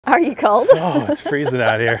Are you cold? Oh, it's freezing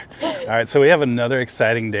out here. All right, so we have another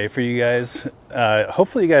exciting day for you guys.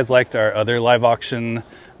 Hopefully you guys liked our other live auction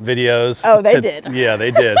videos. Oh, they did. Yeah,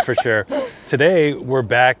 they did for sure. Today we're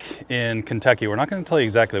back in Kentucky. We're not going to tell you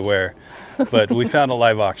exactly where, but we found a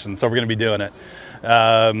live auction, so we're going to be doing it.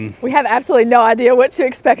 We have absolutely no idea what to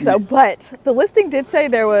expect though, but the listing did say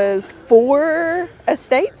there was 4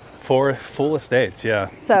 estates. 4 full estates, yeah.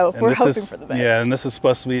 So we're hoping for the best. Yeah, and this is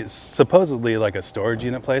supposed to be supposedly like a storage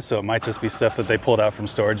unit place, so it might just be stuff that they pulled out from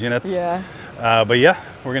storage units. Yeah. But yeah,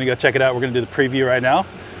 we're gonna go check it out. We're gonna do the preview right now.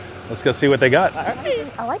 Let's go see what they got. All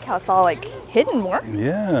right. I like how it's all like hidden more.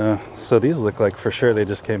 Yeah, so these look like for sure they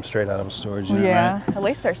just came straight out of a storage unit, Yeah, right? at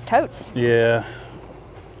least there's totes. Yeah.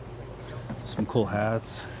 Some cool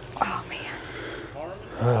hats. Oh man.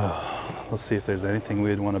 Oh, let's see if there's anything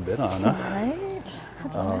we'd want to bid on, huh? Right.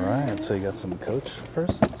 All right, so you got some Coach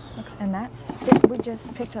purses. And that's, we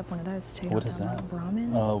just picked up one of those too. What is that?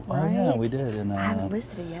 Brahmin. Oh, right? yeah, we did. And, I haven't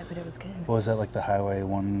listed it yet, but it was good. What was that, like the Highway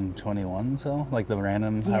 121 sale? Like the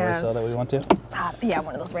random highway sale that we went to? Yeah,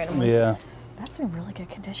 one of those random ones. Yeah. That's in really good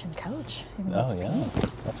condition, Coach. Oh, yeah.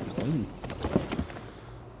 That's clean.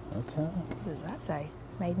 Okay. What does that say?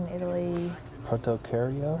 Made in Italy.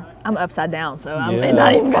 Protocario? I'm upside down, so I'm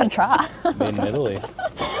not even going to try. Made in Italy.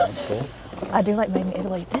 That's cool. I do like Made in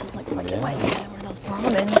Italy. This looks like it might be one of those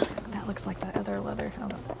Brahmin. That looks like the other leather. I don't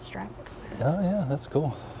know if that strap looks better. Oh, yeah, that's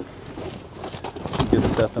cool. Some good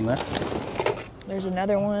stuff in there. There's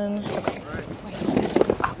another one. Okay. Wait, this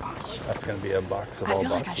one. Oh, gosh. That's going to be a box of all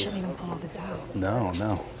boxes. I feel like I shouldn't even pull all this out. No,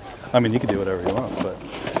 no. I mean, you can do whatever you want, but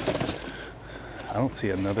I don't see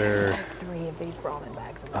another. There's like 3 of these Brahmin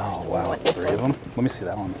bags in there. Oh, so wow. 3 of them? Let me see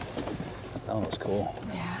that one. That one was cool.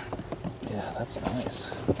 Yeah. Yeah, that's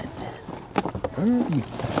nice.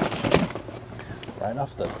 Right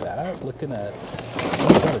off the bat, looking at,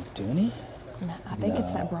 what is that, a Dooney? No, I think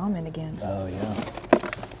it's that Brahmin again. Oh, yeah.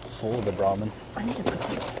 Full of the Brahmin. I need to put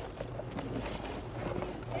this.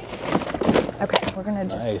 Okay, we're going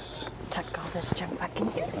to just tuck all this junk back in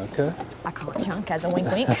here. Okay. I call it junk as a wink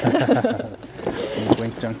wink. Wink,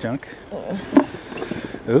 wink, junk, junk.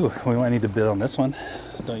 Ooh, we might need to bid on this one.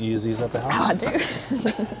 Don't you use these at the house? Oh, I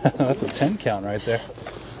do. That's a 10 count right there.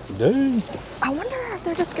 Dang. I wonder if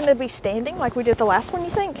they're just going to be standing like we did the last one,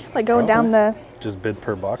 you think? Like going down the... Just bid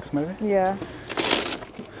per box, maybe? Yeah.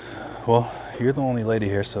 Well, you're the only lady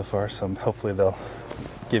here so far, so hopefully they'll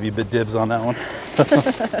give you bid dibs on that one.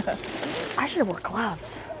 I should have wore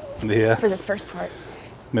gloves. Yeah. For this first part.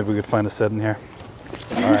 Maybe we could find a set in here.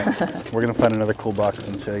 All right, we're gonna find another cool box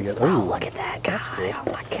and show you guys. Oh, look at that guy. That's cool.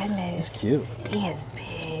 Oh my goodness. He's cute. He is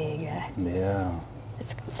big. Yeah.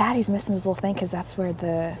 It's sad he's missing his little thing because that's where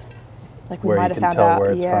the, like we Where might you have can found tell out.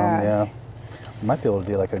 where it's from, yeah. You might be able to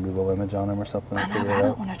do like a Google image on him or something. I know, but I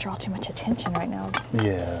don't want to draw too much attention right now.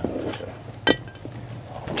 Yeah, it's okay.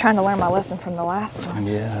 I'm trying to learn my lesson from the last one.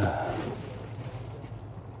 Yeah.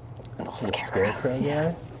 Little Scarecrow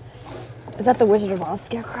guy? Is that the Wizard of Oz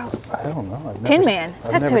Scarecrow? I don't know. Tin Man.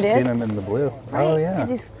 I've That's never who it is. seen him in the blue. Right? Oh, yeah. Because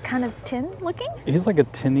he's kind of tin looking. He's like a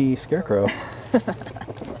tinny scarecrow.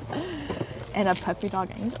 And a puppy dog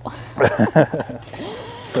angel.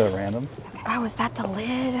 So random. Oh, is that the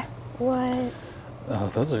lid? What? Oh,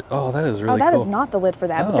 those are. Oh, that is really cool. Oh, that cool. is not the lid for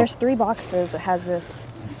that. Oh. But there's 3 boxes that has this.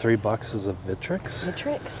 3 boxes of Vitrix?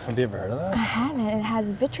 Vitrix. Have you ever heard of that? I haven't. It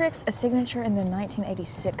has Vitrix, a signature, and then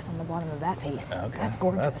 1986 on the bottom of that piece. Okay. That's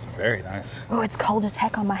gorgeous. That's very nice. Oh, it's cold as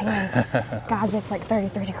heck on my hands. Guys, it's like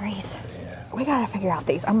 33 degrees. Yeah. We gotta figure out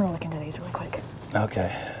these. I'm gonna look into these really quick.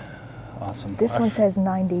 Okay. Awesome. This one says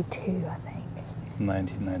 92, I think.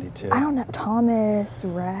 1992. I don't know. Thomas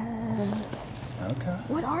Res. Okay.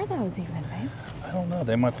 What are those even, babe? I don't know.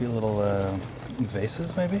 They might be little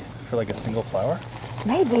vases, maybe, for like a single flower.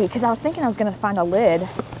 Maybe, because I was thinking I was gonna find a lid,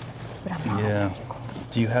 but I'm not. Yeah.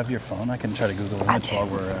 Do you have your phone? I can try to Google images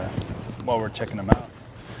while we're checking them out,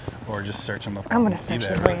 or just search them up. I'm gonna search eBay,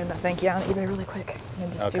 them right? random. Thank you. On eBay really quick,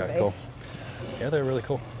 and just do base. Cool. Yeah, they're really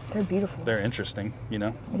cool. They're beautiful. They're interesting, you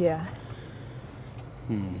know. Yeah.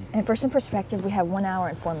 And for some perspective, we have 1 hour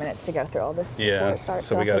and 4 minutes to go through all this. Yeah. Before it starts,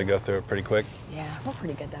 So we got to go through it pretty quick. Yeah, we're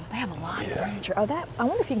pretty good though. They have a lot of furniture. Oh, I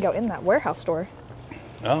wonder if you can go in that warehouse store.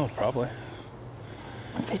 Oh, probably.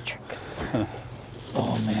 Vitrix.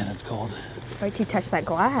 Oh man, it's cold. Wait till you touch that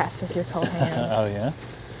glass with your cold hands. Oh yeah.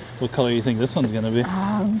 What color do you think this one's gonna be?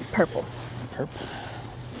 Purple. Purple.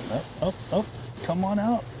 Oh, come on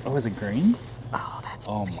out. Oh, is it green? Oh, that's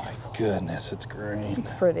Oh beautiful. my goodness, it's green.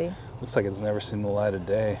 It's pretty. Looks like it's never seen the light of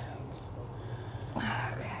day.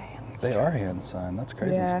 Okay. They are hand signed. That's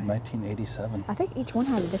crazy. Yeah. It's 1987. I think each one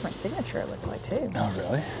had a different signature, it looked like, too. Oh,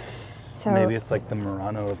 really? So Maybe it's like the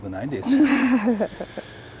Murano of the 90s.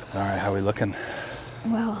 All right, how we looking?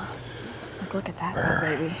 Well, look at that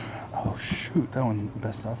little baby. Oh shoot, that one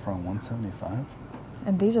best offer on 175.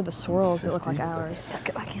 And these are the swirls that look like 50, ours. Tuck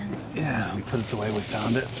it back in. Yeah, we put it the way we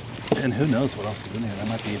found it. And who knows what else is in here? There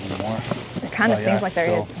might be even more. It kind of Oh, seems yeah, like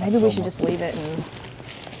there is. Maybe we should just leave it and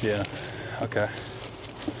Yeah. Okay.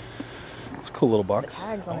 It's a cool little box.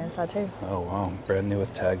 tags on the inside too. Oh wow, brand new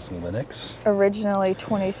with tags and Linux. Originally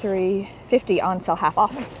 $23.50 on sale half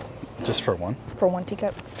off Just for one. for one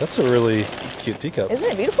teacup. That's a really cute teacup.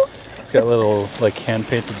 Isn't it beautiful? It's got little like hand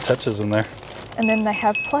painted touches in there. And then they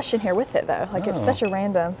have plush in here with it though. Like Oh. it's such a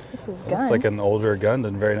random. This is gun. Looks like an older gun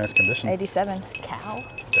in very nice condition. 87 cow.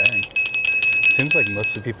 Dang. Seems like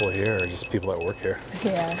most of the people here are just people that work here.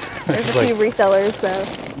 Yeah. There's It's a few resellers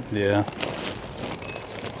though. Yeah.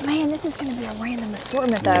 Man, this is gonna be a random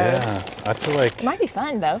assortment though. Yeah. I feel like It might be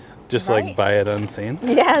fun though. just right? like buy it unseen.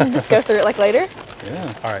 Yeah, and just go through it like later.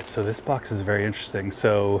 Yeah. All right. So this box is very interesting.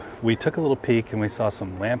 So we took a little peek and we saw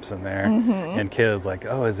some lamps in there. And Kayla's like,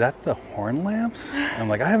 "Oh, is that the horn lamps?" I'm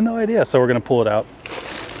like, "I have no idea." So we're gonna pull it out.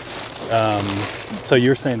 So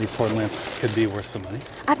you're saying these horn lamps could be worth some money?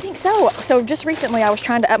 I think so. So just recently I was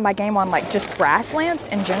trying to up my game on like just brass lamps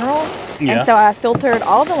in general. Yeah. And so I filtered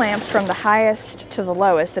all the lamps from the highest to the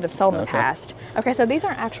lowest that have sold in the Okay. past. Okay, so these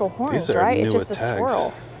aren't actual horns, These are right? new It's just with a tags.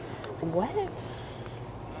 swirl. What?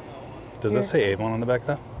 Does it say Avon on the back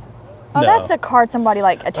though? Oh, No. that's a card somebody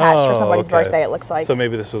like attached for somebody's okay. birthday, it looks like. So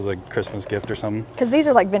maybe this was a Christmas gift or something. Because these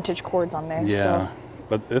are like vintage cords on there. Yeah. So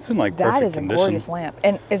But it's in like perfect that is a condition. gorgeous lamp.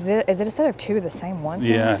 And is it a set of two of the same ones?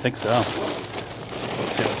 Yeah, maybe? I think so.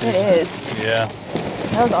 Let's see what It these is. Yeah.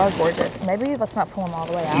 Those are gorgeous. Maybe let's not pull them all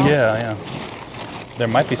the way out. Yeah, yeah. There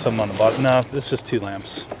might be some on the bottom. No, it's just two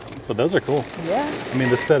lamps. But those are cool. Yeah. I mean,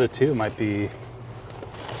 the set of two might be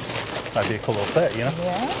a cool little set, you know?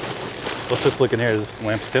 Yeah. Let's just look in here. There's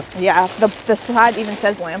lamps too. Yeah. The side even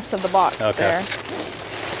says lamps of the box Okay. there.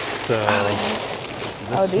 So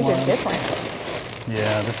Oh, these one- are different.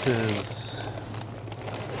 Yeah, this is.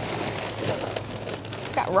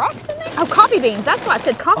 It's got rocks in there. Oh, coffee beans. That's why it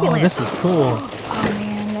said coffee Oh, lamp. this is cool. Oh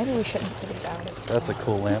man, maybe we shouldn't put these out. That's a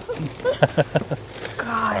cool lamp.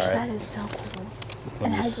 Gosh, right. that is so cool. Let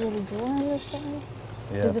And me it has just- a little door on this side.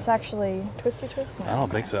 Yeah. Is this actually twisty twist? No. I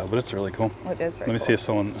don't think so, but it's really cool. It is very Let me cool. see if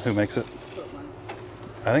someone who makes it.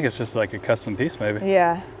 I think it's just like a custom piece, maybe.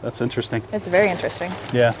 Yeah, That's interesting. it's very interesting.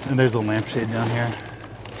 Yeah, and there's a lampshade down here.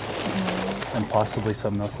 And possibly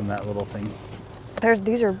something else in that little thing.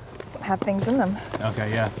 These have things in them.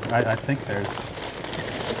 Okay, yeah. I think there's.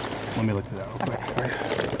 Let me look through that real quick for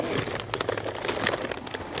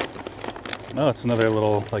you. Oh, it's another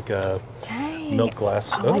little like a Dang. milk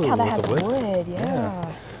glass. I like how that with has the wood. Yeah.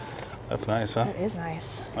 Yeah. That's nice, huh? That is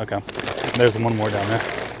nice. Okay. There's one more down there.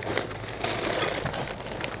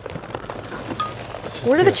 Let's just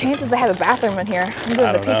What see are the this- chances they have a bathroom in here? I'm doing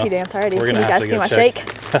I the don't know. pee-pee dance already. We're Can gonna you have guys to see go my check.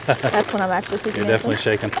 shake? That's when I'm actually pee-pee You're dancing. definitely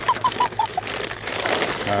shaking.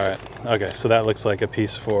 All right. Okay, so that looks like a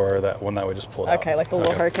piece for that one that we just pulled out. Okay, like the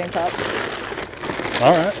little Okay. hurricane top.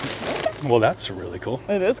 All right. Well, that's really cool.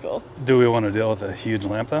 It is cool. Do we want to deal with a huge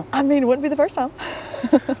lamp though? I mean, it wouldn't be the first time.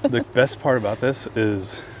 The best part about this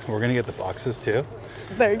is we're gonna get the boxes too,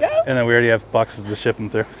 There you go. and then we already have boxes to ship them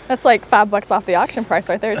through. That's like $5 off the auction price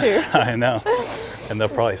right there too. I know, and they'll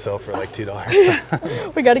probably sell for like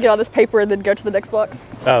 $2. We got to get all this paper and then go to the next box.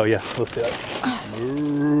 Oh yeah, let's do that.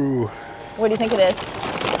 Ooh. What do you think it is?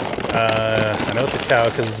 I know it's a cow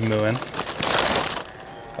because it's mooing.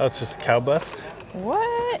 Oh, it's just a cow bust.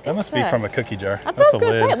 What? That must be from a cookie jar. That's what I was a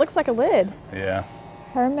going to say. lid. It looks like a lid. Yeah.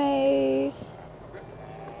 Hermes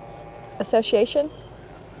Association?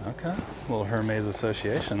 Okay. Little Hermes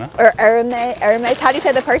Association, huh? Or Hermes. How do you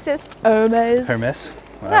say the purses? Hermes. Hermes?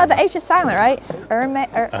 No, the H is silent, right? Hermes.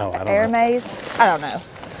 Oh, I don't know. Hermes. I don't know.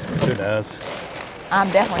 Who knows? I'm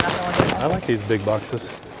definitely not the one who I knows. like these big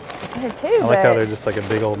boxes. I do too, I like how but they're just like a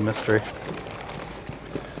big old mystery.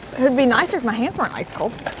 it would be nicer if my hands weren't ice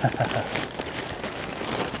cold.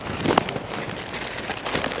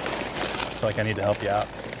 I feel like I need to help you out.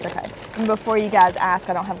 It's okay. And before you guys ask,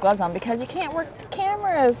 I don't have gloves on because you can't work the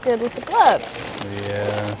camera as good with the gloves.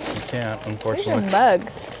 Yeah, you can't, These are unfortunately.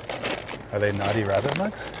 mugs. Are they naughty rabbit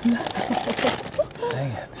mugs?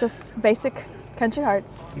 Dang it. Just basic country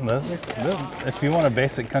hearts. Those are, if you want a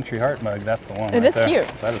basic country heart mug, that's the one. It right is there. cute.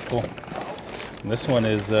 That is cool. And this one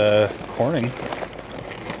is Corning,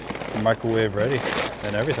 microwave ready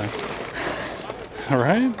and everything.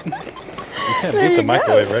 Right? You can't There beat the you go.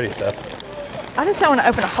 microwave ready stuff. I just don't want to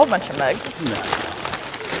open a whole bunch of mugs. No.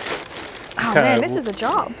 Oh Kinda- man, this is a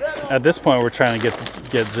job. At this point, we're trying to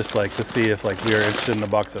get just like to see if like we are interested in the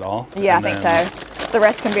box at all. Yeah, And I think then so. The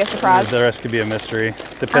rest can be a surprise. The rest could be a mystery,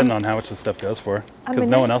 depending on how much the stuff goes for. Because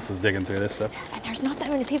no one else is digging through this stuff. And there's not that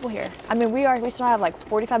many people here. I mean, we still have like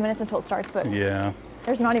 45 minutes until it starts, but yeah,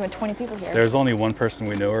 there's not even 20 people here. There's only one person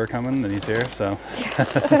we know are coming, and he's here, so.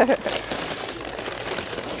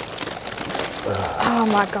 Oh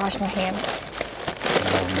my gosh, my hands.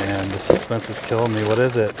 Oh man, the suspense is killing me. What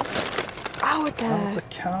is it? Oh, it's a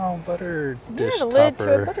cow butter dish the topper. lid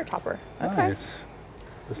to a butter topper. Okay. Nice.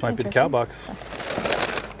 This might be the cow box.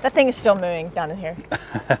 That thing is still mooing down in here.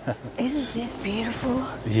 Isn't this beautiful?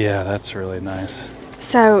 Yeah, that's really nice.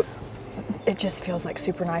 So it just feels like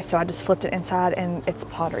super nice. So I just flipped it inside and it's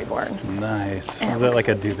pottery barn. Nice. And is that like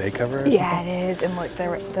a duvet cover or yeah, something? it is. And look,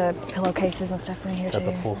 the pillowcases and stuff are in here Got too.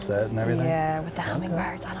 the full set and everything? Yeah, with the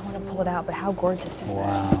hummingbirds. I don't want to pull it out, but how gorgeous is that?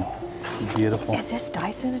 Wow. Beautiful. Is this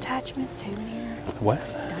Dyson attachments too in here? What?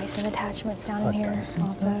 Dyson attachments down in here Dyson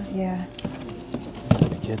also. stuff? Yeah.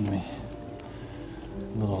 You're kidding me.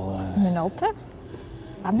 Little Minolta?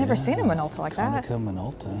 I've never seen a Minolta like that. Konica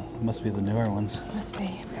Minolta. Must be the newer ones. Must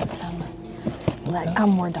be. We've got some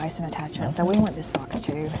more Dyson attachments. So we want this box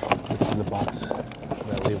too. This is a box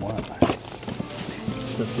that we want.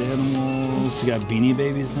 Stuffed animals. You got Beanie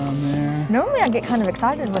Babies down there. Normally I get kind of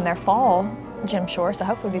excited when they're fall Jim Shore, so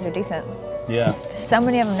hopefully these are decent. Yeah. So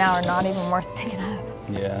many of them now are not even worth picking up.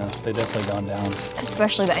 Yeah, they definitely gone down.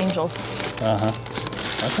 Especially the angels. Uh-huh.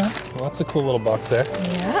 Okay. Well, that's a cool little box there.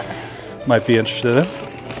 Yeah. Might be interested in.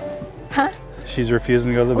 Huh? She's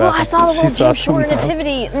refusing to go to the Well, bathroom. I saw the little Jim Shore some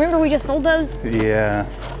nativity. Remember we just sold those? Yeah.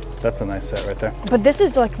 That's a nice set right there. But this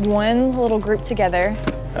is like one little group together.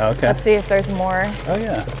 Okay. Let's see if there's more. Oh,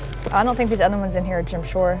 yeah. I don't think these other ones in here are Jim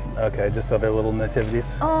Shore. Okay, just other little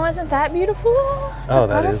nativities. Oh, isn't that beautiful? Oh,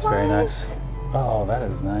 that is very nice. Oh, that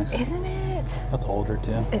is nice. Isn't it? That's older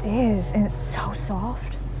too. It is, and it's so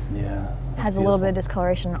soft. Yeah. Has a little bit of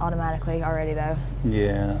discoloration automatically already though.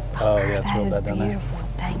 Yeah. Oh, yeah, it's real bad down there. That is beautiful.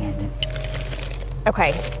 Dang it.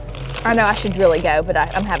 Okay. I know I should really go, but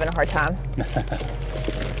I'm having a hard time.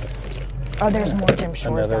 Oh, there's more Jim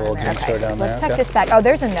Shores Another little Jim Shore down there. Let's tuck this back. Oh,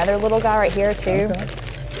 there's another little guy right here too. Okay.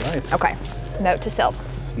 Nice. Okay. Note to self.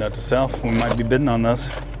 Note to self. We might be bidding on those.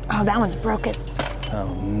 Oh, that one's broken. Oh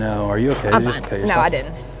no. Are you okay? I'm You just fine. cut yourself? No, I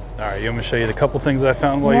didn't. All right. You want me to show you the couple things I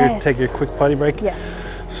found while you take your quick potty break? Yes.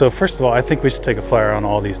 So first of all, I think we should take a flyer on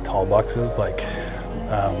all these tall boxes. Like,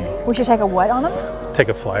 We should take a what on them? take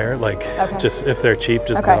a flyer. Like, Okay. just if they're cheap,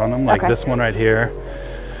 just Okay. bid on them. Like Okay. this one right here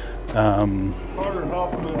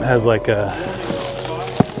has like a.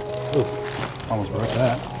 Ooh, almost broke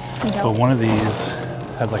that. Okay. But one of these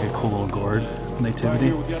has like a cool little gourd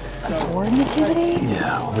nativity. Gourd nativity?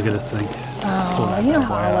 Yeah, look at this thing. Oh, you know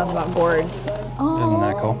how I love about gourds. Oh, Isn't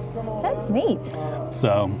that cool? that's neat.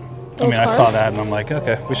 So, I mean, I saw that and I'm like,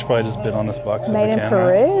 okay, we should probably just bid on this box if Made we in can.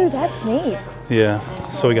 Right? Peru? That's neat. Yeah.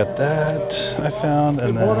 So we got that I found,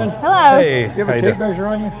 and then Hello. hey, You have how a you tape doing? measure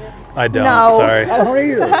on you? I don't. No. Sorry. I don't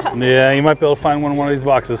either. Yeah, you might be able to find one in one of these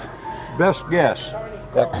boxes. Best guess.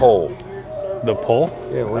 That pole. The pole?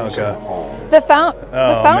 Yeah, what is Okay. that pole? The phone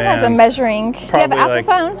has a man. measuring. Do you have an Probably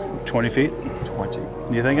Apple phone? 20 feet. 20.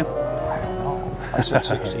 You thinking? I don't know. I said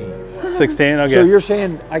 16. 16. Okay. So you're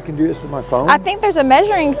saying I can do this with my phone? I think there's a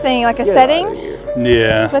measuring thing, like a Get setting. outta here.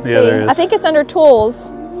 Yeah. Let's yeah, see. there is. I think it's under tools.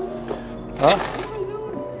 Huh?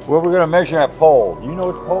 Well, we're going to measure that pole. You know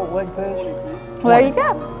what the pole length is? Well, there you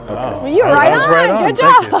go. Oh. Well, you were I right was on. right on. Good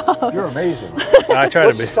Thank job. You're amazing. I try to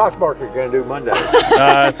What's be. the stock market going to do Monday?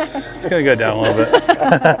 It's going to go down a little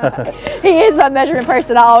bit. He is my measuring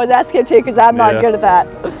person. I always ask him too because I'm not Yeah. good at that.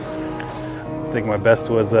 I think my best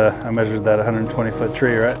was I measured that 120-foot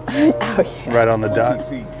tree, right? Oh, yeah. Right on the 20 dot.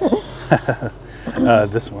 feet.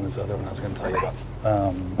 This one is the other one I was going to tell you about.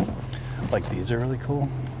 Like these are really cool.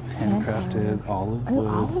 Handcrafted olive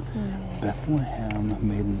wood. Bethlehem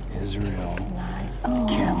made in Israel. Nice. Oh,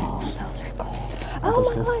 Camels. those are cool. Aren't Oh those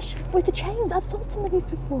my cool? gosh, with the chains. I've sold some of these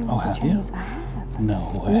before. Oh, with have the you? chains. I have.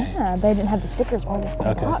 No way. Yeah, they didn't have the stickers or this cool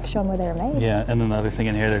Okay. box showing where they were made. Yeah, and then the other thing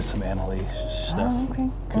in here, there's some Annalee stuff. Oh, okay.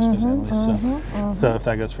 Christmas Annalee. So if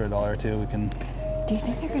that goes for $1 or $2, we can. Do you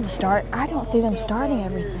think they're going to start? I don't see them starting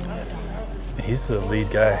everything. He's the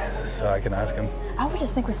lead guy, so I can ask him. I would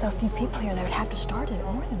just think with so few people here, they would have to start it at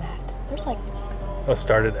more than that. There's like, Oh,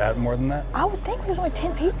 started at more than that? I would think there's only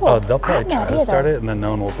 10 people. Oh, they'll I have probably no try to idea, start though. it, and then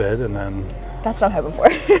no one will bid, and then, That's what I'm hoping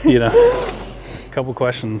for. you know, couple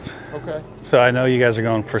questions. Okay. So I know you guys are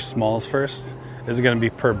going for smalls first. Is it going to be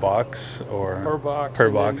per box or Per box. Per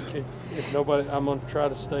and then box. If nobody, I'm going to try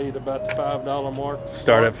to stay at about the $5 mark.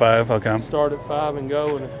 Start at 5. Okay. Start at 5 and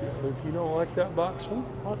go. And if you don't like that box,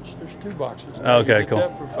 there's 2 boxes. Okay, You get cool.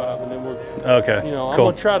 That for 5, and then we're. Okay. You know, I'm cool.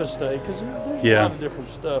 going to try to stay because there's Yeah. a lot of different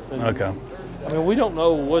stuff. And Okay. I mean, we don't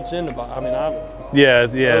know what's in the box. I mean, Yeah,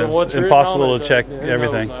 it's impossible to check who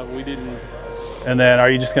everything. knows? We didn't. And then are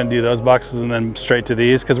you just going to do those boxes and then straight to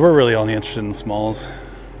these? Because we're really only interested in smalls.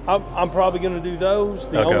 I'm probably going to do those.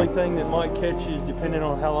 The Okay. only thing that might catch is depending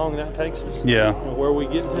on how long that takes us. Yeah. And where we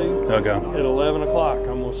get to. Okay. At 11 o'clock,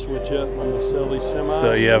 I'm going to switch up. I'm going to sell these semis.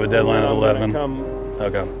 So you have a deadline at 11.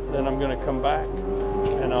 Okay. Then I'm going to come back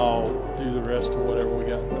and I'll do the rest of whatever we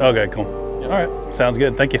got. Okay, cool. Yep. All right, sounds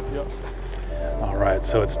good. Thank you. Yep. All right,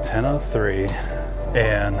 so it's 10:03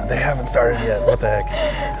 and they haven't started yet. What the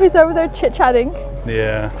heck? He's over there chit-chatting.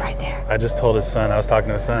 Yeah. Right there. I just told his son, I was talking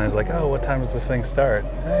to his son, he's like, oh, what time does this thing start?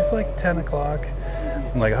 And he's like 10 o'clock.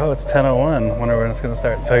 I'm like, oh, it's 10:01. Wonder when it's going to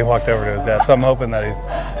start. So he walked over to his dad. So I'm hoping that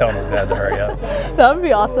he's telling his dad to hurry up. That would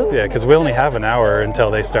be awesome. Yeah, because we only have an hour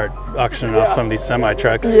until they start auctioning off some of these semi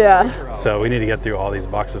trucks. Yeah. So we need to get through all these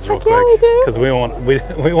boxes real Heck yeah, quick we do. because we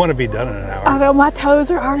want to be done in an hour. I know, my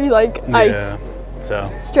toes are already like ice. Yeah.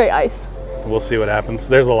 So Straight ice. we'll see what happens.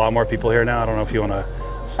 There's a lot more people here now. I don't know if you want to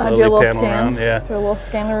Do a slowly little panel scan. around. Yeah. Do a little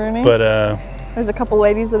scanner-rooney. But there's a couple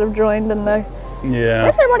ladies that have joined in the. yeah,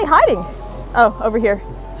 Where's everybody hiding? Oh, over here.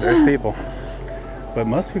 there's people. But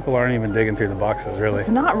most people aren't even digging through the boxes, really.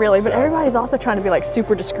 Not really, but So- everybody's also trying to be like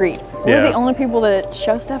super discreet. We're Yeah. the only people that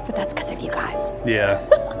show stuff, but that's because of you guys. Yeah,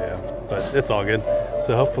 yeah. But it's all good.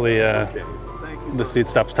 So hopefully this dude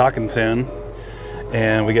stops talking soon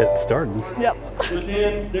and we get started. Yep. But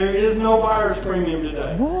then there is no buyer's premium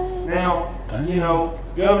today. Now, you know,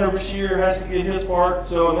 Governor Bashir has to get his part,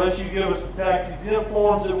 so unless you give us the tax exempt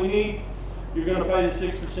forms that we need, you're going to pay the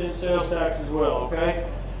 6% sales tax as well, okay?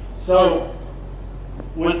 So,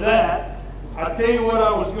 with that, I tell you what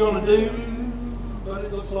I was going to do, but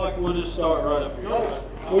it looks like we'll just start right up here.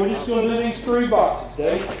 We're just going to do these 3 boxes,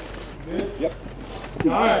 Dave. Good? Yep. All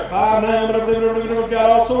right, 5, 9, we've got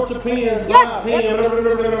all sorts of pins. 5, 10, 10, 5,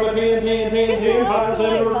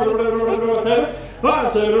 7,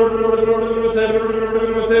 5,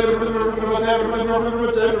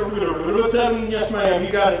 7, yes ma'am, you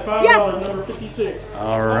got it, $5, number 56.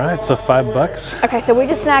 All right, so $5. Okay, so we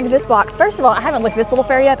just snagged this box. First of all, I haven't looked this little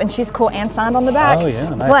fairy up, and she's cool and signed on the back. Oh, yeah,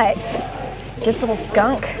 nice. But this little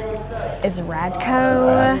skunk is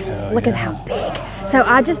Radco. Look at how big. So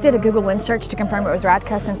I just did a Google lens search to confirm it was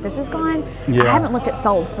Radco since this is gone. Yeah. I haven't looked at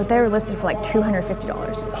solds, but they were listed for like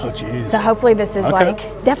 $250. Oh, geez. So hopefully this is Okay. like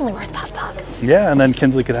definitely worth $5. Yeah, and then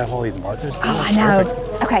Kinsley could have all these markers. Too. Oh, I know.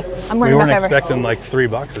 Perfect. Okay, I'm We running weren't back over. expecting like 3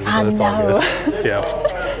 boxes, I but it's all know. good. Yeah.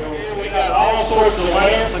 We got all sorts of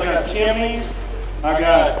lamps. I got chimneys. I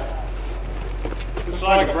got, looks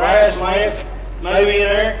like a brass lamp, maybe in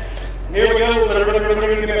there. Here we go. Give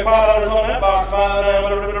me $5 on that box. 5, 9,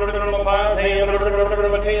 5, 10, 10, 10,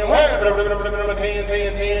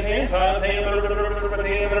 10, 10, 5, 10, 10,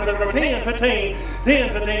 15, 10,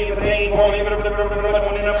 15, 15, 20,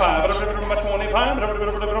 25,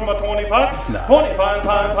 25,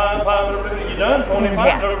 5, you done?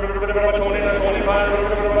 25,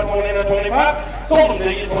 25, sold them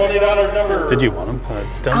to you, $20 number. Did you want them?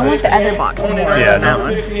 I want the other box more Yeah, than that no.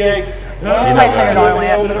 one. 58. Let's play $100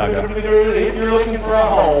 lamp. If you're looking for a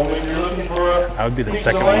home, if you're looking for a I would be the piece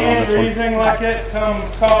second of one on land this or one. anything like that, come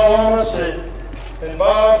call on us and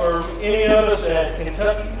Bob or any of us at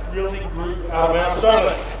Kentucky Realty Group out of Mount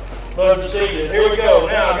Sterling. Love to see you. Here we go.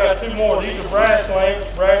 Now I've got 2 more. These are brass lamps,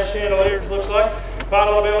 brass chandeliers. Looks like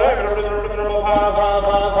 $5 bill there.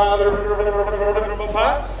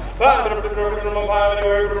 5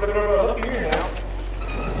 anywhere. Look here now.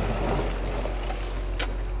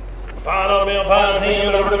 $5 bill, 5,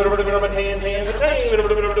 10, 10, 10, 15,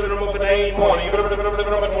 20, 25,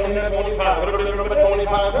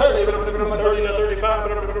 30, 35,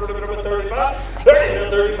 35,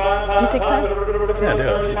 35, Do you think so? Yeah, do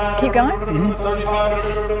it. Keep going?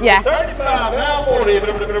 35, Yeah. 35, now 40,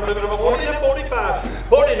 40 to 45,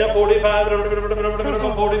 40 to 45,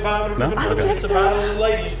 45, No? Okay. it's about the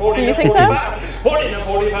ladies, 40 Do you to think so? 45, 40 to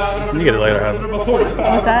 45. You get it later, Heather.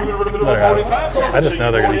 What's that? I just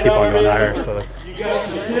know they're going to keep on going higher, so that's. You got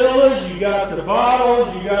the pillars, you got the bottles,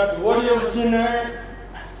 you got the whatever's in there.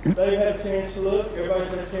 They've had a chance to look. Everybody's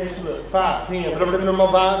had a chance to look. 5, 10, 5, 10, 10,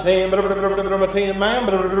 10,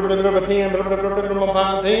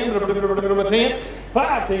 5, 10,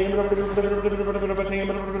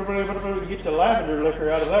 get the lavender liquor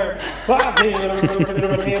out of there. 5,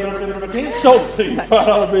 10, 10, sold to you.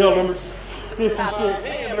 $5 bill number 56.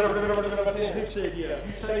 Who said yeah?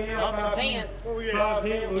 You say yeah? 5, 10. 5,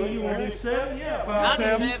 10. Well, you want to do 7? Yeah.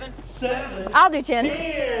 5, 7. 7. I'll do 10.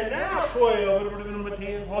 10. Now 12.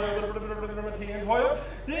 10, 12. 10, 12.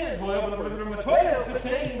 Then 12. 12.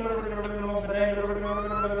 15.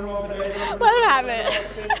 Let him have it.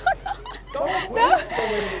 Go No,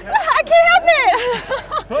 I can't help it.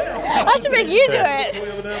 I should make you do it.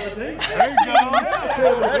 There you go.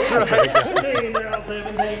 That's right. 15 now,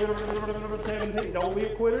 17. Don't be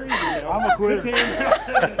a quitter either. I'm a quitter. 15 now,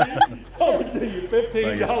 17. So to you,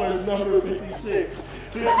 $15, number 56.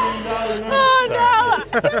 $15 number. Oh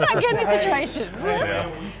no! So we're not getting in this situation. Hey,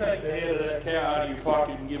 man, will you take the head of that cow out of your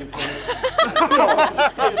pocket and give it to me?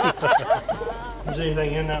 Is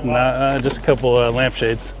anything in that box? Nah, just a couple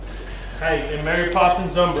lampshades. Hey, and Mary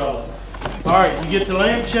Poppins umbrella. All right, you get the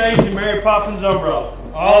lampshades and Mary Poppins umbrella.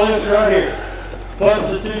 All this right here, plus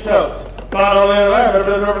the 2 totes. I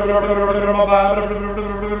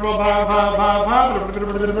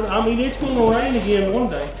mean, it's going to rain again one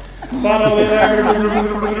day.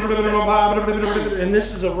 And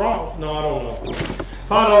this is a rock. No, I don't know.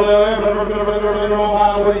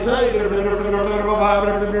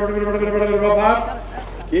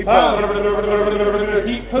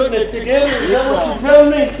 Keep putting it together. Is that what you're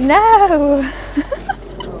telling me? No.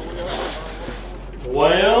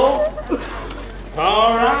 Well,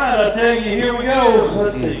 all right. I tell you, here we go.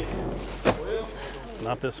 Let's see.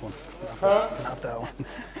 Not this one. Not that one.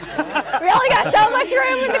 We only got so much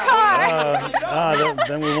room in the car.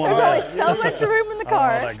 Then we won't There's have only so much room in the all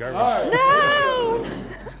car. that garbage. No.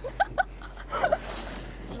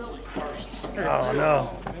 Oh no.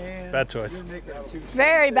 Bad choice.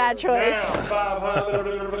 Very bad choice.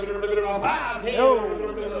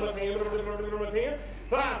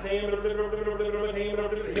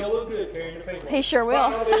 He sure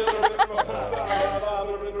will.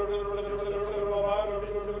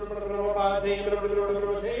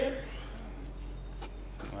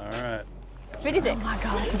 All right. 56. Oh my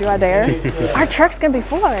gosh, do I dare? Our truck's gonna be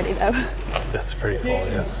full already though. That's pretty full,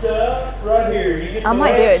 yeah. Right here. You get I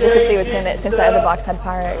might do it just to see what's in it since the other box had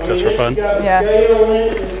Pyrex. Just for fun? Yeah.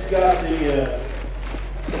 It's got the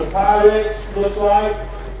Pyrex, looks like,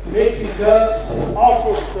 mixing cups, all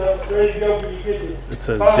sorts of stuff. Ready to go for your kitchen. It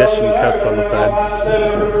says dish and cups on the side.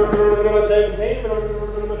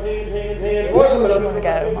 Which one to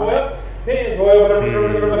go? I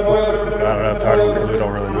don't know, it's hard because we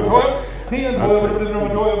don't really know. I did last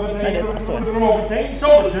one.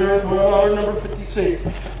 Number 56.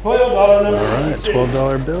 $12 All number right,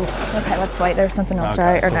 $12 bill. Okay, let's wait. There's something else, Okay.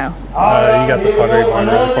 right? Or no? You got the pottery barn in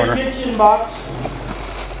the Another corner. kitchen box.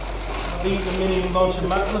 I've eaten a mini bunch of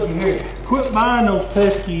my. Look here. Quit buying those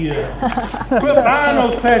pesky. Quit buying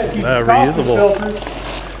those pesky coffee reusable. filters.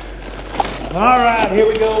 All right, here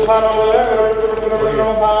we go. $5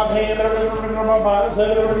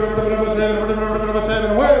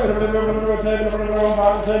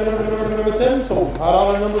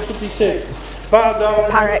 number 56. $5.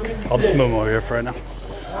 Pyrex. I'll just move them over here for right now.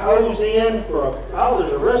 I was in for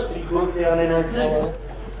there's a recipe book down in there too.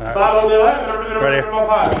 Right. Right here.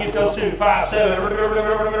 Get those two. 5,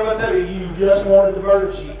 7. You just wanted the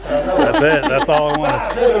bird sheets. That's it. That's all I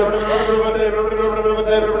wanted.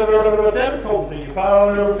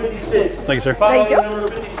 $5 number 56. Thank you, sir. Thank you. Number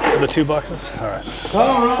 56. The 2 boxes? All right.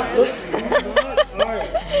 All right. All right.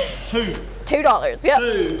 2. $2. Yep.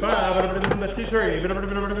 2, 5, 2,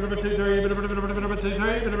 3, 2, 3.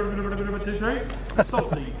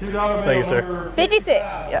 $2. Thank you, sir.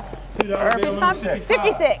 56. Yep. Or 55?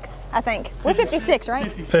 56, I think. We're 56,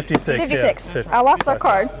 right? 56. 56. Yeah. I lost our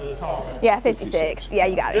card. Yeah, 56. Yeah,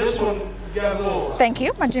 you got This it. one got a little. Thank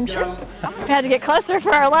you, my gym shirt. We had to get closer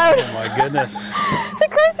for our load. Oh my goodness. The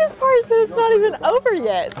craziest part is that it's not even over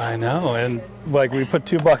yet. I know. And like we put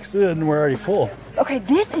 2 boxes in and we're already full. Okay,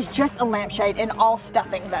 this is just a lampshade and all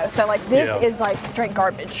stuffing though. So like this Yeah. is like straight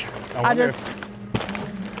garbage. I wonder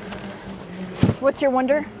What's your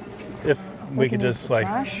wonder? if we could can use just the like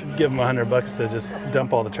trash? give them $100 to just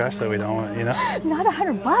dump all the trash that we don't want, you know? Not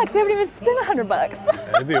 $100. We haven't even spent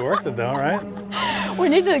 $100. It'd be worth it though, right? We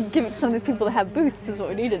need to give it to some of these people that have booths is what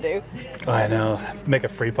we need to do. I know. Make a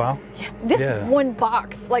free pile. This Yeah. one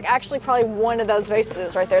box, like actually probably one of those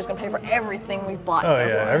vases right there is gonna pay for everything we've bought Oh so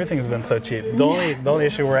yeah, far. everything's been so cheap. The only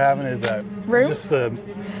issue we're having is that Room? just the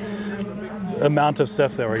amount of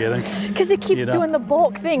stuff that we're getting. Because it keeps You know? doing the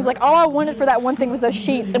bulk things. Like all I wanted for that one thing was those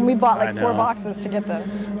sheets and we bought I like 4 know. boxes to get them.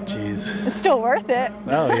 Jeez. It's still worth it.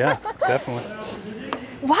 Oh yeah, definitely.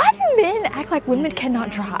 Why do men act like women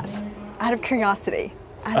cannot drive? Out of curiosity.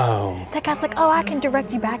 Oh. That guy's like, oh, I can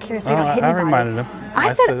direct you back here so you don't hit I anybody. reminded him. I I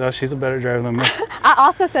said- said, oh, she's a better driver than me. I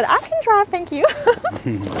also said, I can drive, thank you.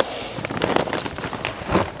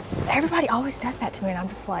 Everybody always does that to me and I'm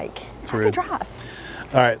just like, I can rude. drive.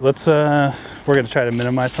 All right, let's, we're gonna try to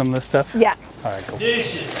minimize some of this stuff. Yeah. All right, cool.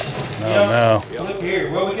 Dishes. Oh Look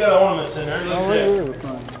here. Well, we got ornaments in there. Look at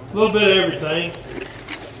that. A little bit of everything.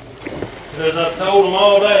 Because I've told them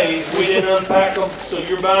all day, we didn't unpack them, so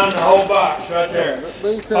you're buying the whole box right there.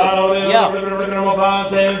 5, 7,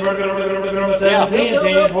 10,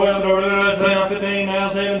 12, 15, now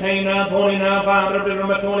 17, now 20, now 5,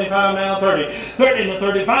 25, now 30, 30 to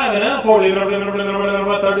 35, and now 40,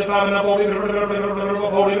 35, and now 40,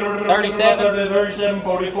 37, 37,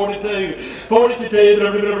 40, 42, 42,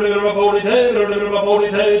 40,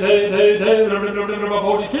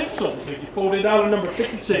 $40 number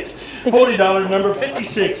 56. $40 number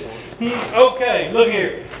 56. Okay, look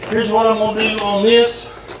here. Here's what I'm gonna do on this.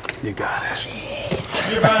 You got it.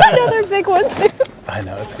 Jeez. Another big one too. I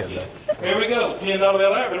know, it's good though. Here we go. $10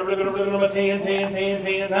 bill there. 10, 10, 10,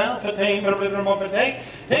 10 now. 15, 10, 15,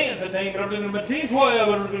 10, 15, 10, 12,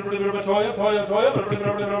 12, 12, 12, 12, 10,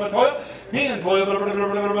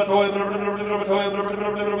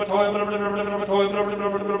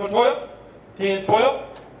 12, 10, 12.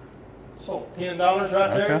 So $10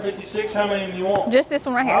 right there, 56. How many do you want? Just this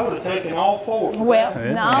one right here. I would have taken all 4. Well,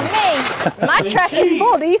 not me. My truck is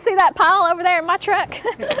full. Do you see that pile over there in my truck?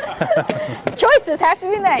 Choices have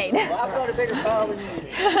to be made. Well, I've got a bigger pile than you.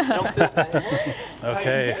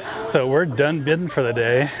 Okay, so we're done bidding for the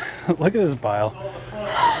day. Look at this pile.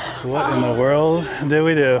 What in the world did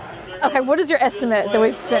we do? Okay, what is your estimate that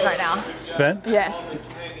we've spent right now? Spent? Yes.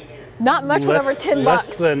 Not much, over 10 bucks.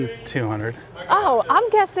 Less than 200. Oh, I'm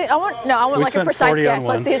guessing. I want like a precise guess.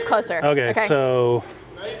 Let's see who's closer. Okay, so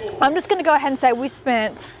I'm just gonna go ahead and say we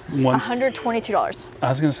spent $122. I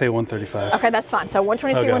was gonna say 135. Okay, that's fine. So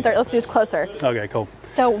 122, Okay. 130. Let's do this closer. Okay, cool.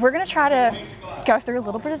 So we're gonna try to go through a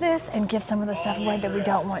little bit of this and give some of the stuff away that we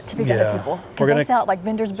don't want to these other people, because they sell at like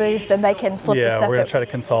vendors booths and they can flip the stuff. Yeah, we're gonna try to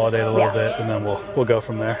consolidate a little bit, and then we'll go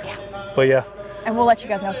from there. Yeah. But yeah. And we'll let you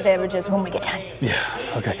guys know what the damage is when we get done. Yeah.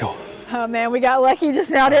 Okay, cool. Oh man, we got lucky just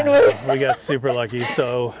now, didn't we? We got super lucky.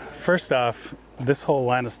 So first off, this whole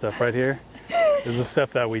line of stuff right here is the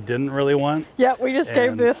stuff that we didn't really want. Yep, we just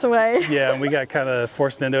gave this away. Yeah, and we got kind of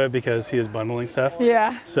forced into it because he was bundling stuff.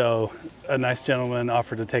 Yeah. So a nice gentleman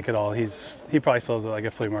offered to take it all. He probably sells it like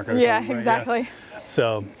a flea market or yeah, something. Exactly. Right? Yeah.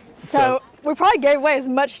 So we probably gave away as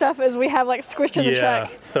much stuff as we have like squished in the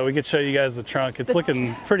truck. Yeah, so we could show you guys the trunk. It's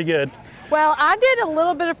looking pretty good. Well, I did a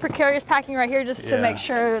little bit of precarious packing right here just to make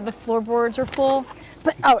sure the floorboards are full.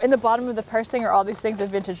 But in the bottom of the purse thing are all these things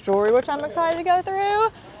of vintage jewelry, which I'm excited to go through.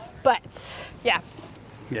 But yeah,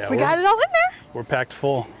 we got it all in there. We're packed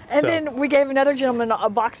full. And then we gave another gentleman a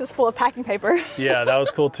boxes full of packing paper. Yeah, that was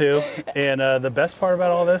cool too. And the best part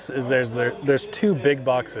about all this is there's 2 big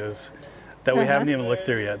boxes that we haven't even looked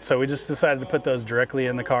through yet. So we just decided to put those directly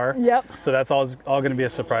in the car. Yep. So that's all going to be a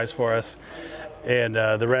surprise for us. And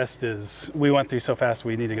the rest is, we went through so fast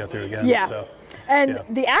we need to go through again. Yeah. So, and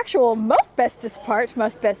the actual most bestest part,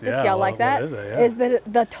 y'all like that, is that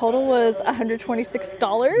the total was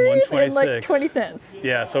 $126 and like 20 cents.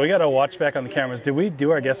 Yeah, so we got to watch back on the cameras. Did we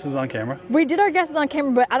do our guesses on camera? We did our guesses on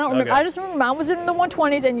camera, but I don't remember. I just remember mine was in the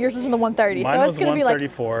 120s and yours was in the 130s. Mine so was it's going to be like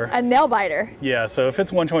a nail biter. Yeah, so if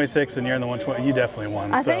it's 126 and you're in the 120, you definitely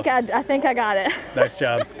won. I think I got it. Nice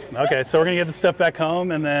job. Okay, so we're going to get the stuff back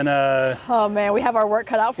home and then... oh man, we have our work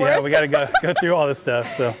cut out for us. Yeah, we got to go through all this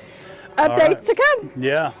stuff, so... Updates to come.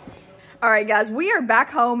 Yeah. All right, guys, we are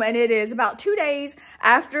back home, and it is about 2 days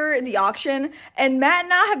after the auction, and Matt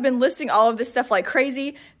and I have been listing all of this stuff like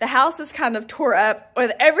crazy. The house is kind of tore up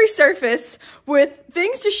with every surface with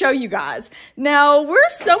things to show you guys. Now, we're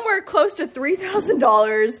somewhere close to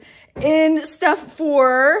 $3,000 in stuff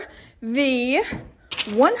for the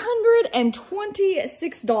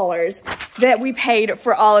 $126 that we paid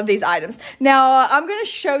for all of these items. Now, I'm going to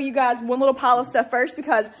show you guys one little pile of stuff first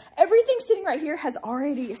because everything sitting right here has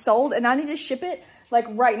already sold and I need to ship it like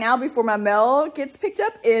right now before my mail gets picked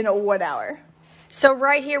up in 1 hour. So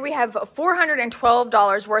right here we have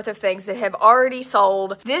 $412 worth of things that have already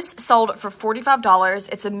sold. This sold for $45.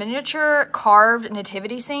 It's a miniature carved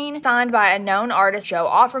nativity scene signed by a known artist, Joe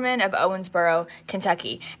Offerman of Owensboro,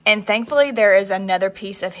 Kentucky. And thankfully there is another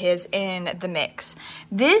piece of his in the mix.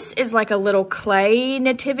 This is like a little clay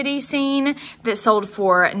nativity scene that sold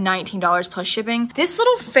for $19 plus shipping. This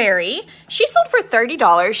little fairy, she sold for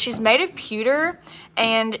 $30. She's made of pewter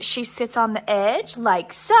and she sits on the edge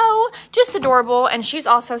like so, just adorable. And she's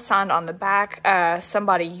also signed on the back,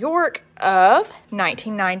 somebody York of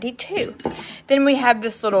 1992. Then we have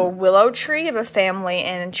this little willow tree of a family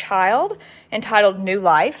and child entitled New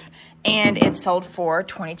Life, and it sold for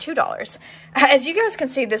 $22. As you guys can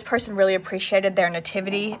see, this person really appreciated their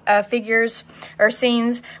nativity figures or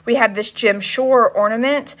scenes. We have this Jim Shore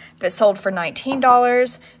ornament that sold for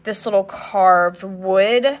 $19. This little carved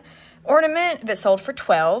wood ornament that sold for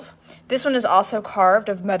 $12. This one is also carved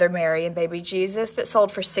of Mother Mary and Baby Jesus that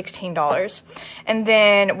sold for $16. And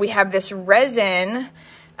then we have this resin.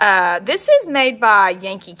 This is made by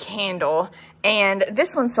Yankee Candle, and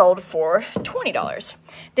this one sold for $20.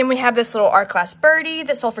 Then we have this little art class birdie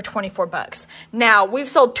that sold for 24 bucks. Now, we've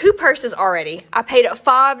sold 2 purses already. I paid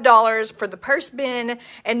 $5 for the purse bin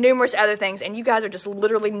and numerous other things, and you guys are just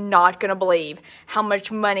literally not gonna believe how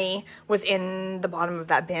much money was in the bottom of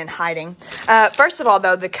that bin hiding. First of all,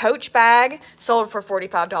 though, the Coach bag sold for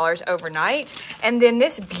 $45 overnight, and then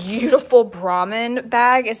this beautiful Brahmin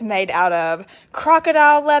bag is made out of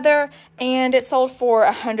crocodile leather, and it sold for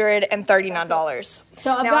 $139.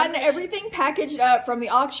 So I've gotten everything packaged up from the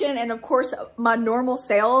auction and of course my normal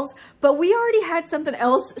sales, but we already had something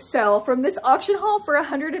else sell from this auction haul for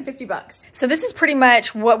 150 bucks. So this is pretty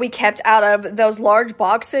much what we kept out of those large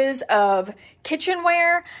boxes of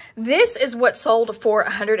kitchenware. This is what sold for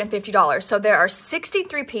 $150. So there are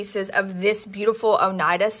 63 pieces of this beautiful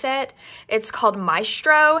Oneida set. It's called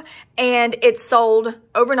Maestro, and it sold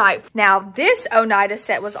overnight. Now this Oneida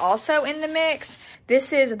set was also in the mix.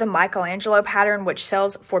 This is the Michelangelo pattern, which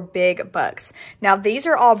sells for big bucks. Now, these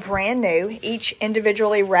are all brand new, each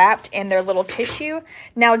individually wrapped in their little tissue.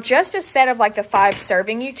 Now, just a set of like the 5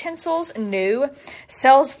 serving utensils, new,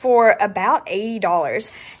 sells for about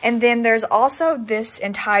 $80. And then there's also this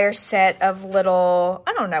entire set of little,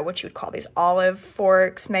 I don't know what you would call these, olive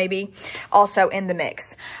forks maybe, also in the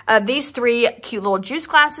mix. These 3 cute little juice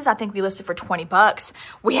glasses, I think we listed for 20 bucks.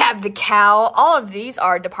 We have the cow. All of these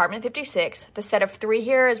are Department 56. The set of 3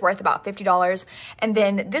 here is worth about $50. And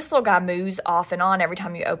then this little guy moves off and on every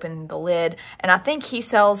time you open the lid. And I think he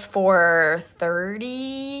sells for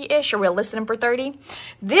 30-ish, or we'll list him for 30.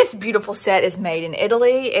 This beautiful set is made in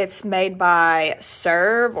Italy. It's made by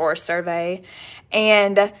Survey.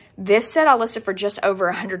 And this set I listed for just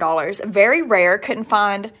over $100. Very rare. Couldn't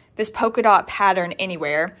find this polka dot pattern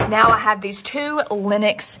anywhere. Now I have these 2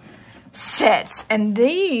 Lenox sets, and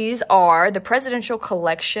these are the Presidential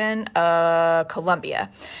Collection of Columbia,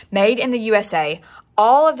 made in the USA.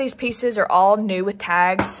 All of these pieces are all new with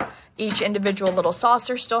tags. Each individual little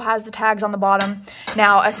saucer still has the tags on the bottom.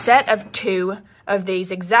 Now, a set of 2 of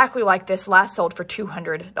these exactly like this last sold for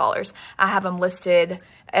 $200. I have them listed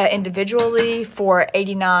individually for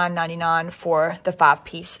 $89.99 for the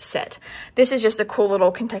 5-piece set. This is just a cool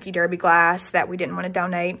little Kentucky Derby glass that we didn't want to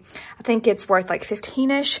donate. I think it's worth like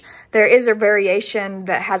 15-ish. There is a variation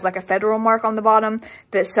that has like a federal mark on the bottom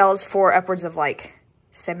that sells for upwards of like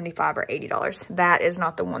 $75 or $80. That is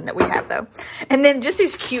not the one that we have though. And then just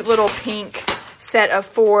these cute little pink set of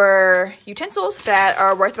 4 utensils that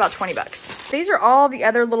are worth about 20 bucks. These are all the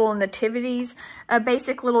other little nativities, a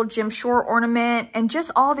basic little Jim Shore ornament, and just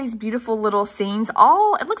all these beautiful little scenes.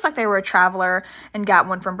 It looks like they were a traveler and got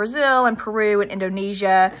one from Brazil and Peru and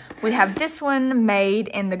Indonesia. We have this one made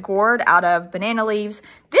in the gourd out of banana leaves.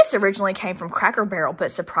 This originally came from Cracker Barrel,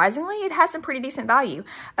 but surprisingly, it has some pretty decent value.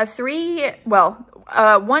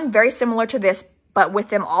 One very similar to this, but with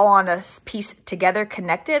them all on a piece together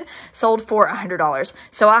connected, sold for $100.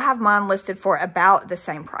 So I have mine listed for about the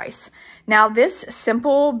same price. Now this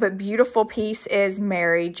simple but beautiful piece is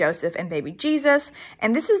Mary, Joseph, and Baby Jesus.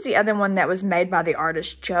 And this is the other one that was made by the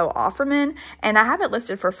artist Joe Offerman. And I have it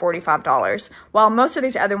listed for $45. While most of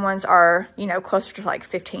these other ones are, closer to like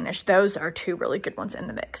 15-ish. Those are 2 really good ones in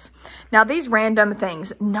the mix. Now these random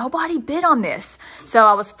things, nobody bid on this. So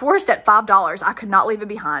I was forced at $5. I could not leave it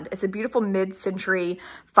behind. It's a beautiful mid-century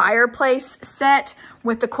fireplace set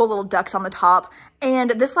with the cool little ducks on the top.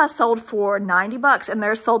 And this last sold for 90 bucks, and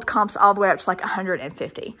there's sold comps all the way up to like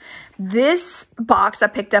 150. This box I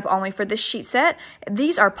picked up only for this sheet set.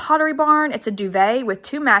 These are Pottery Barn. It's a duvet with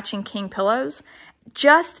 2 matching king pillows.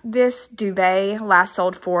 Just this duvet last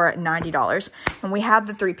sold for $90, and we have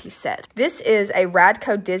the 3-piece set. This is a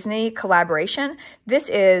Radco Disney collaboration. This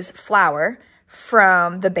is Flower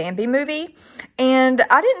from the Bambi movie, and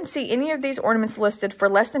I didn't see any of these ornaments listed for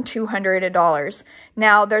less than $200.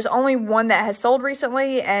 Now there's only one that has sold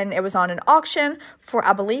recently, and it was on an auction for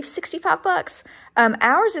I believe 65 bucks.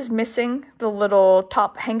 Ours is missing the little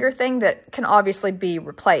top hanger thing that can obviously be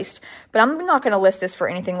replaced, but I'm not going to list this for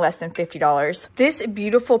anything less than $50. This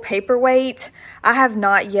beautiful paperweight I have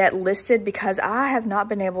not yet listed because I have not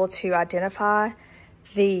been able to identify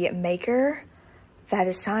the maker that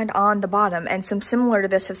is signed on the bottom, and some similar to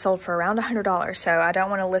this have sold for around $100, so I don't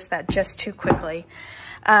want to list that just too quickly.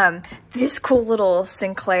 This cool little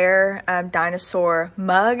Sinclair dinosaur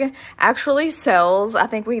mug actually sells. I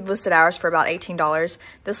think we listed ours for about $18.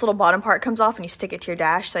 This little bottom part comes off and you stick it to your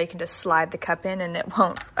dash, so you can just slide the cup in and it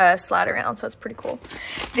won't slide around, so it's pretty cool.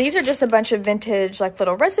 These are just a bunch of vintage like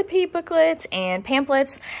little recipe booklets and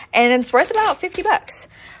pamphlets, and it's worth about 50 bucks.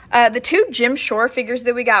 The two Jim Shore figures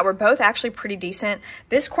that we got were both actually pretty decent.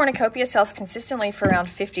 This cornucopia sells consistently for around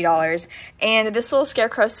 $50, and this little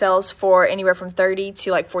scarecrow sells for anywhere from $30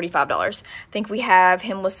 to like $45. I think we have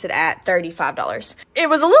him listed at $35. It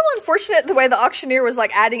was a little unfortunate the way the auctioneer was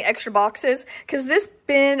like adding extra boxes, because this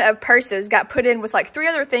bin of purses got put in with like 3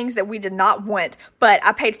 other things that we did not want, but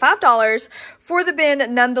I paid $5 for the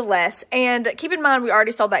bin nonetheless. And keep in mind, we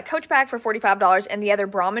already sold that Coach bag for $45 and the other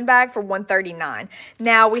Brahmin bag for $139.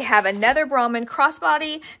 Now we have another Brahmin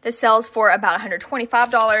crossbody that sells for about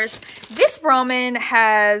 $125. This Brahmin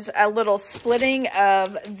has a little splitting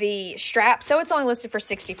of the strap, so it's only listed for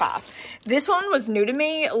 $65. This one was new to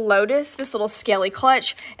me, Lotus, this little scaly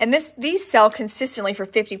clutch, and these sell consistently for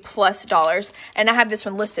 $50+, and I have this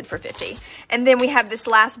one listed for $50. And then we have this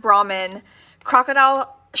last Brahmin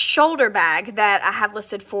crocodile shoulder bag that I have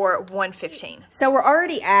listed for $115. So we're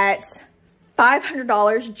already at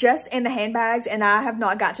 $500 just in the handbags, and I have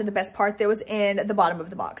not got to the best part that was in the bottom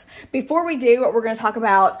of the box. Before we do, we're going to talk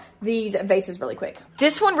about these vases really quick.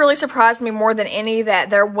 This one really surprised me more than any,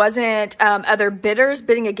 that there wasn't other bidders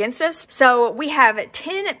bidding against us. So we have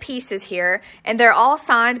 10 pieces here, and they're all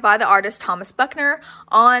signed by the artist Thomas Buckner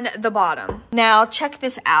on the bottom. Now check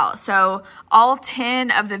this out. So all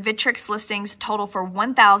 10 of the Vitrix listings total for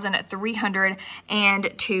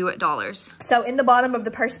 $1,302. So in the bottom of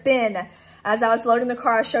the purse bin, as I was loading the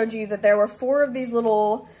car, I showed you that there were 4 of these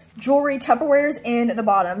little jewelry Tupperwares in the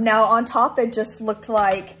bottom. Now on top, they just looked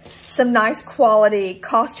like some nice quality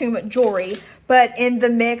costume jewelry, but in the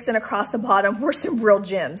mix and across the bottom were some real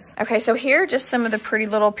gems. Okay, so here are just some of the pretty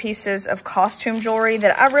little pieces of costume jewelry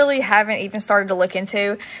that I really haven't even started to look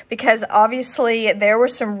into, because obviously there were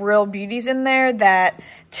some real beauties in there that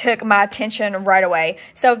took my attention right away.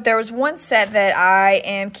 So there was one set that I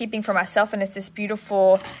am keeping for myself, and it's this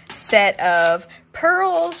beautiful set of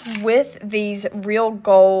pearls with these real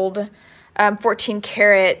gold 14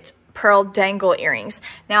 karat pearl dangle earrings.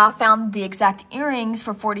 Now I found the exact earrings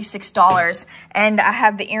for $46, and I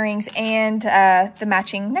have the earrings and the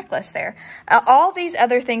matching necklace there. All these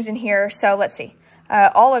other things in here, so let's see.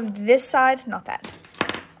 All of this side, not that.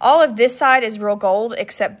 All of this side is real gold,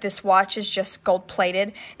 except this watch is just gold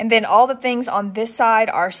plated. And then all the things on this side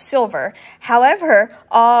are silver. However,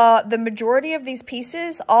 the majority of these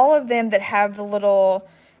pieces, all of them that have the little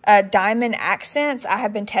diamond accents, I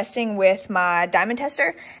have been testing with my diamond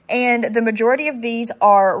tester, and the majority of these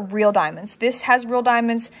are real diamonds. This has real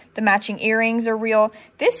diamonds. The matching earrings are real.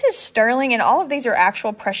 This is sterling, and all of these are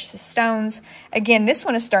actual precious stones. Again, this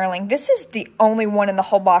one is sterling. This is the only one in the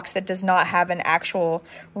whole box that does not have an actual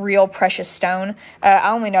real precious stone. I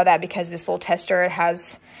only know that because this little tester, it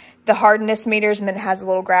has the hardness meters, and then it has a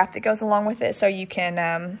little graph that goes along with it, so you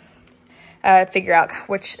can figure out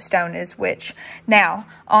which stone is which. Now,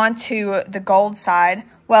 on to the gold side.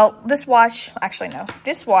 Well, this watch, actually no,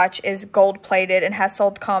 this watch is gold plated and has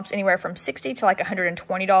sold comps anywhere from $60 to like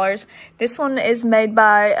 $120. This one is made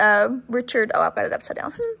by Richard, oh, I've got it upside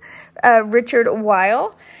down, Richard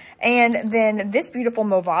Weil. And then this beautiful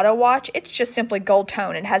Movado watch, it's just simply gold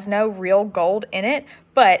tone. It has no real gold in it,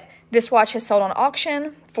 but this watch has sold on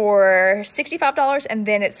auction for $65, and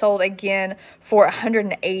then it sold again for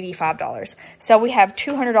 $185. So we have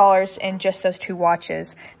 $200 in just those 2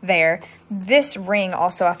 watches there. This ring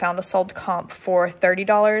also I found a sold comp for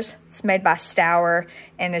 $30. It's made by Stour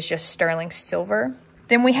and is just sterling silver.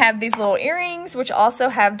 Then we have these little earrings, which also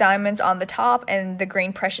have diamonds on the top and the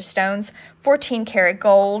green precious stones, 14 karat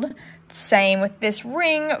gold. Same with this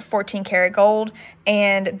ring, 14 karat gold,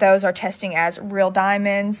 and those are testing as real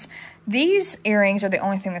diamonds. These earrings are the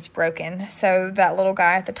only thing that's broken. So that little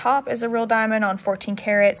guy at the top is a real diamond on 14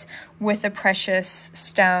 carats with the precious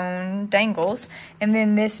stone dangles. And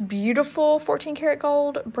then this beautiful 14 karat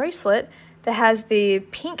gold bracelet that has the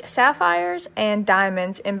pink sapphires and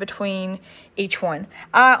diamonds in between each one.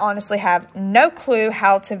 I honestly have no clue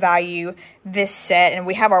how to value this set, and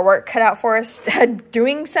we have our work cut out for us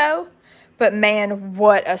doing so. But man,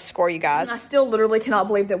 what a score, you guys. I still literally cannot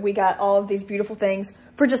believe that we got all of these beautiful things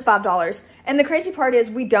for just $5. And the crazy part is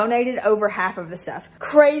we donated over half of the stuff.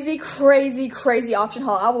 Crazy, crazy, crazy auction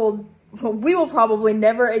haul. I will we will probably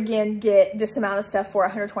never again get this amount of stuff for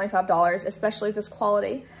 $125, especially this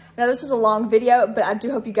quality. Now, this was a long video, but I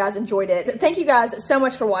do hope you guys enjoyed it. Thank you guys so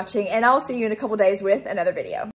much for watching, and I'll see you in a couple days with another video.